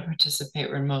for them to participate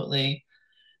remotely.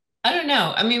 I don't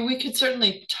know. I mean, we could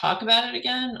certainly talk about it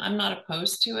again. I'm not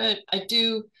opposed to it. I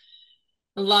do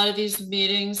a lot of these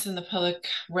meetings in the public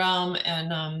realm,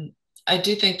 and I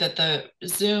do think that the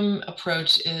Zoom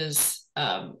approach is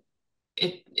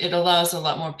it allows a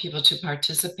lot more people to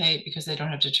participate because they don't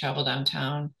have to travel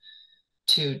downtown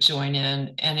to join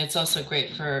in. And it's also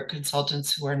great for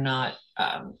consultants who are not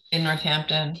in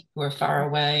Northampton, who are far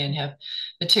away and have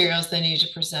materials they need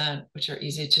to present, which are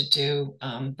easy to do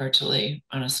virtually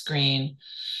on a screen.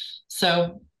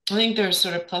 So I think there's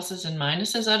sort of pluses and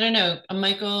minuses. I don't know.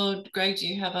 Michael, Greg, do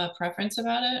you have a preference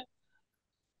about it?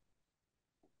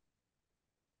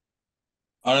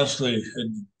 Honestly,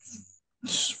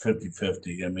 it's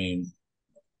 50-50. I mean,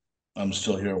 I'm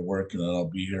still here working and I'll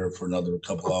be here for another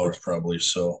couple hours probably,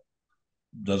 so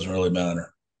it doesn't really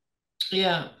matter.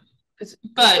 Yeah.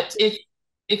 But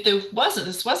if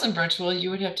this wasn't virtual, you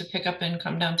would have to pick up and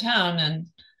come downtown, and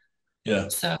yeah.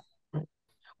 So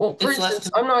well, for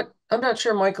instance, I'm not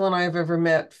sure Michael and I have ever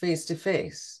met face to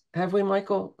face. Have we,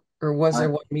 Michael? Or was there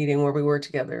one meeting where we were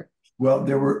together? Well,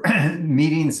 there were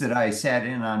meetings that I sat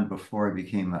in on before I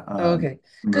became okay.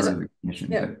 member of the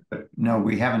commission, but no,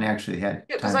 we haven't actually had.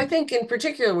 Yeah, because I think in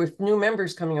particular with new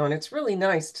members coming on, it's really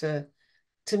nice to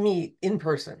meet in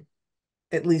person,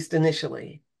 at least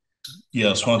initially.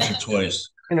 Yes, once or twice.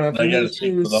 You know, if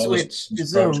you need to switch to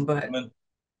Zoom, but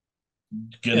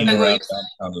getting around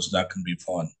downtown is not going to be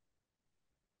fun.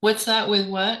 What's that with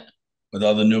what? With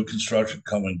all the new construction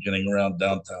coming, getting around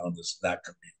downtown is not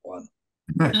going to be fun.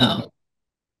 Oh,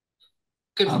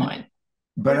 good point.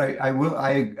 But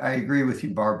I agree with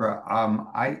you, Barbara.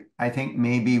 I think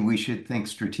maybe we should think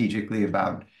strategically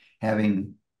about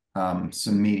having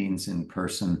some meetings in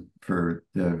person for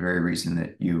the very reason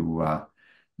that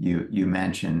you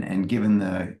mentioned. And given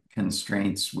the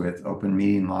constraints with open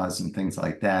meeting laws and things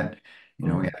like that, you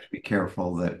know, we have to be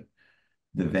careful that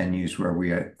the venues where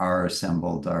we are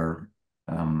assembled are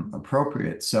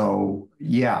appropriate. So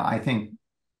yeah, I think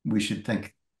we should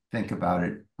think about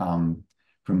it from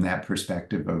that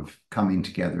perspective of coming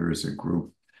together as a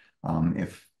group,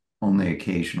 if only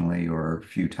occasionally or a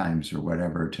few times or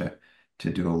whatever,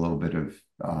 to do a little bit of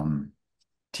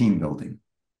team building.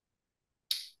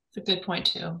 It's a good point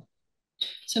too.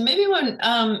 So maybe when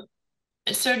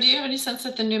so do you have any sense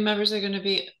that the new members are going to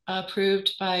be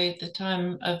approved by the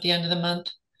time of the end of the month?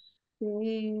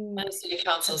 The city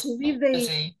council's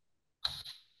busy.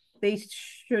 They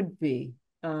should be.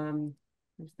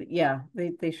 Yeah,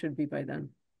 they should be by then.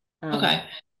 Okay.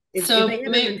 If they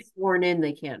haven't been sworn in,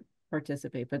 they can't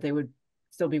participate, but they would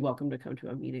still be welcome to come to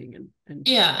a meeting and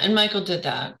yeah, and Michael did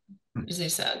that, as he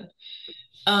said.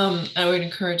 I would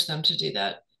encourage them to do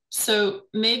that. So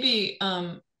maybe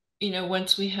you know,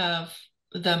 once we have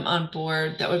them on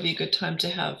board, that would be a good time to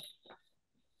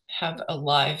have a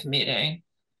live meeting.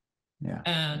 Yeah.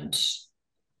 And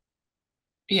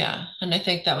yeah, and I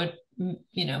think that would,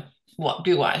 you know,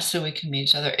 be wise so we can meet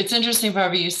each other. It's interesting,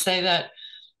 Barbara, you say that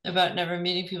about never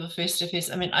meeting people face to face.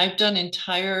 I mean, I've done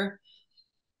entire,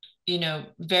 you know,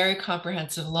 very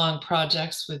comprehensive long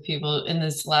projects with people in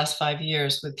this last 5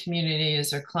 years with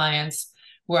communities or clients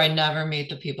where I never meet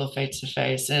the people face to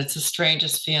face. And it's the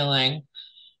strangest feeling.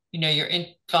 You know, you're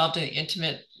involved in the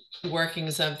intimate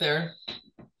workings of their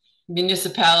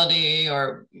municipality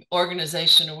or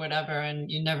organization or whatever,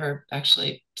 and you never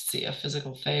actually see a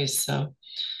physical face. So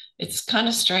it's kind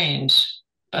of strange,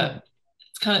 but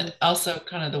it's kind of also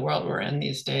kind of the world we're in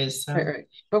these days. So. Right.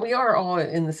 But we are all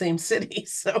in the same city,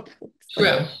 so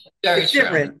true, very it's true.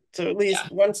 different. So at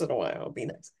least once in a while it'll be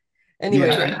nice. Anyway,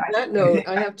 Yeah, on that note,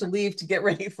 I have to leave to get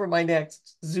ready for my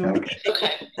next Zoom. Okay.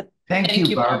 Okay. Thank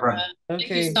you, Barbara. Thank you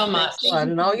Okay, so thanks much. a lot.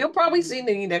 And you'll probably see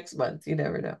me next month. You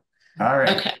never know. All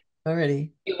right. Okay.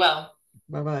 Alrighty. You well.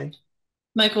 Bye-bye.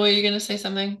 Michael, were you going to say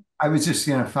something? I was just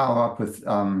going to follow up with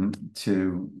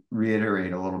to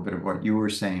reiterate a little bit of what you were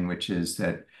saying, which is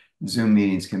that Zoom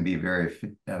meetings can be very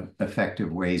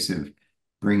effective ways of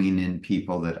bringing in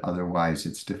people that otherwise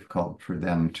it's difficult for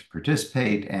them to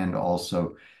participate, and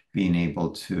also being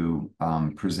able to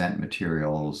present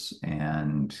materials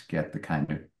and get the kind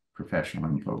of professional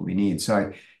input we need.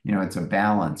 So it's a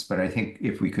balance, but I think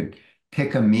if we could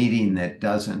pick a meeting that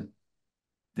doesn't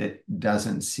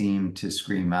seem to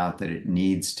scream out that it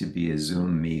needs to be a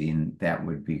Zoom meeting, that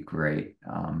would be great.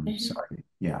 So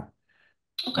yeah,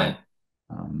 Okay.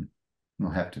 but we'll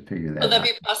have to figure that Will that out.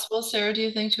 be possible, Sarah, do you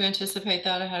think, to anticipate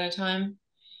that ahead of time?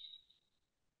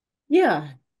 Yeah,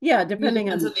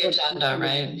 depending on Depends on the what agenda,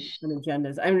 right? on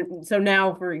agendas. I mean, so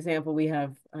now, for example, we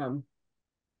have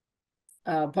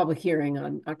a public hearing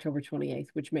on October 28th,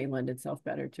 which may lend itself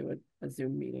better to a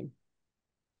Zoom meeting.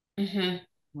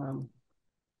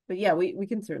 But yeah, we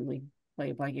can certainly play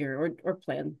it by ear or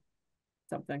plan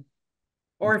something.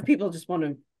 Or if people just want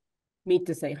to meet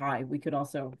to say hi, we could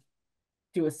also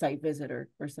do a site visit or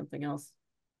something else.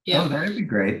 Yeah. Oh, that'd be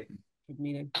great. Good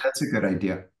meeting. That's a good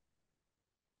idea.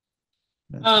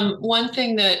 One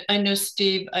thing that I know,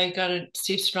 Steve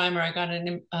Strymer, I got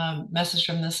a message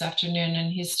from this afternoon,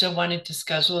 and he's still wanting to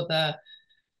schedule the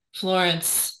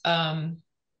Florence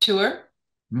tour.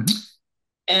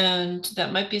 And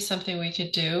that might be something we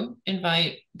could do,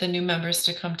 invite the new members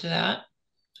to come to that.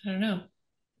 I don't know.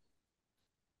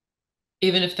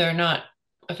 Even if they're not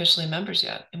officially members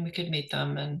yet, and we could meet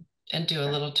them and do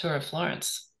a little tour of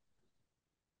Florence.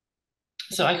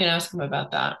 So I can ask him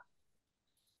about that.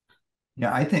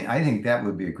 Yeah, I think that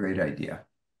would be a great idea.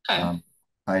 Okay.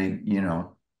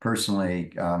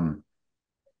 Personally,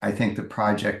 I think the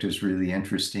project is really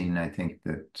interesting. I think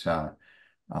that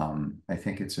I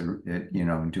think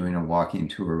doing a walking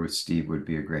tour with Steve would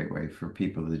be a great way for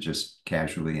people to just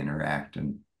casually interact,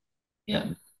 and yeah,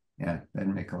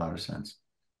 that'd make a lot of sense.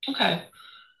 Okay.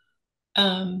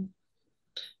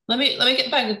 Let me get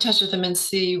back in touch with him and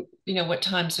see, what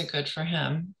times are good for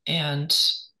him, and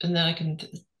then I can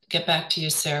get back to you,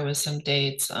 Sarah, with some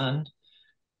dates on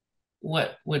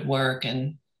what would work,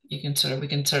 and we can sort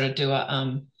of do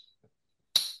a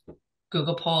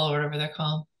Google poll or whatever they're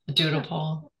called, a doodle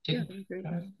poll. Yeah,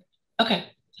 okay,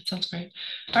 that sounds great.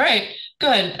 All right,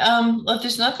 good. Well, if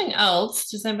there's nothing else,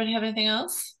 does anybody have anything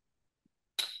else?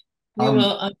 We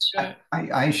will. Sure.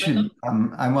 I should.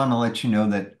 I want to let you know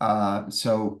that.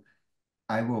 So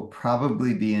I will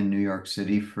probably be in New York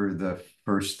City for the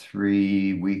first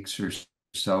 3 weeks or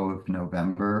so of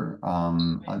November.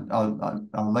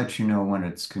 I'll let you know when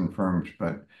it's confirmed,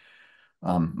 but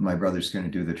my brother's going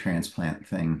to do the transplant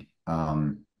thing.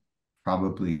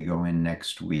 Probably go in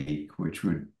next week, which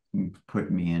would put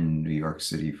me in New York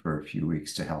City for a few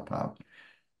weeks to help out.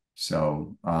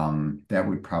 So that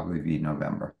would probably be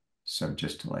November. So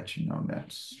just to let you know,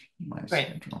 that's my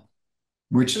schedule.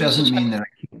 Which doesn't mean that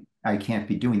I can't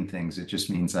be doing things. It just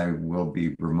means I will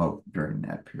be remote during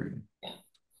that period. Yeah.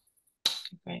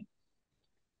 Great.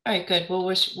 All right, good. We'll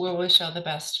wish all the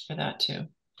best for that too.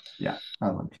 Yeah,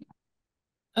 I'll let you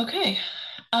know. Okay.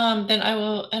 Then I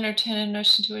will entertain a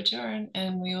motion to adjourn,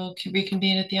 and we will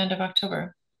reconvene at the end of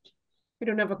October. We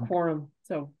don't have a quorum,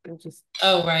 so we'll just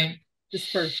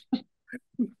disperse.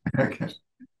 Okay.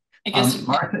 I guess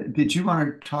Martha, did you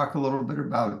want to talk a little bit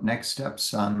about next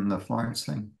steps on the Florence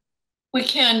thing? We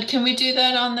can. Can we do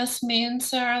that on this meeting,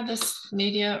 Sarah, this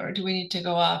media, or do we need to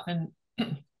go off and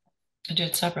do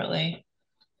it separately?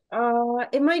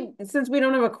 It might, since we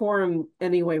don't have a quorum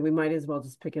anyway, we might as well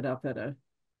just pick it up at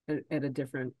a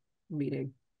different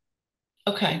meeting.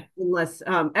 Okay. Unless,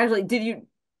 actually, do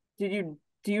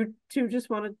you two just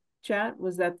want to chat?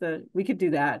 We could do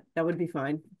that. That would be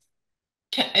fine.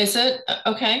 Is it?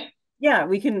 Okay. Yeah,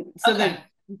 we can, so that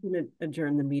we can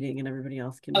adjourn the meeting and everybody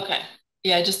else can. Okay.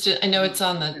 Yeah, I know it's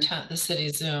on the city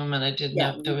Zoom, and I didn't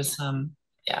know if there was some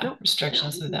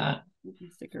restrictions with that. We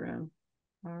can stick around.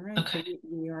 All right. Okay. So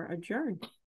we are adjourned.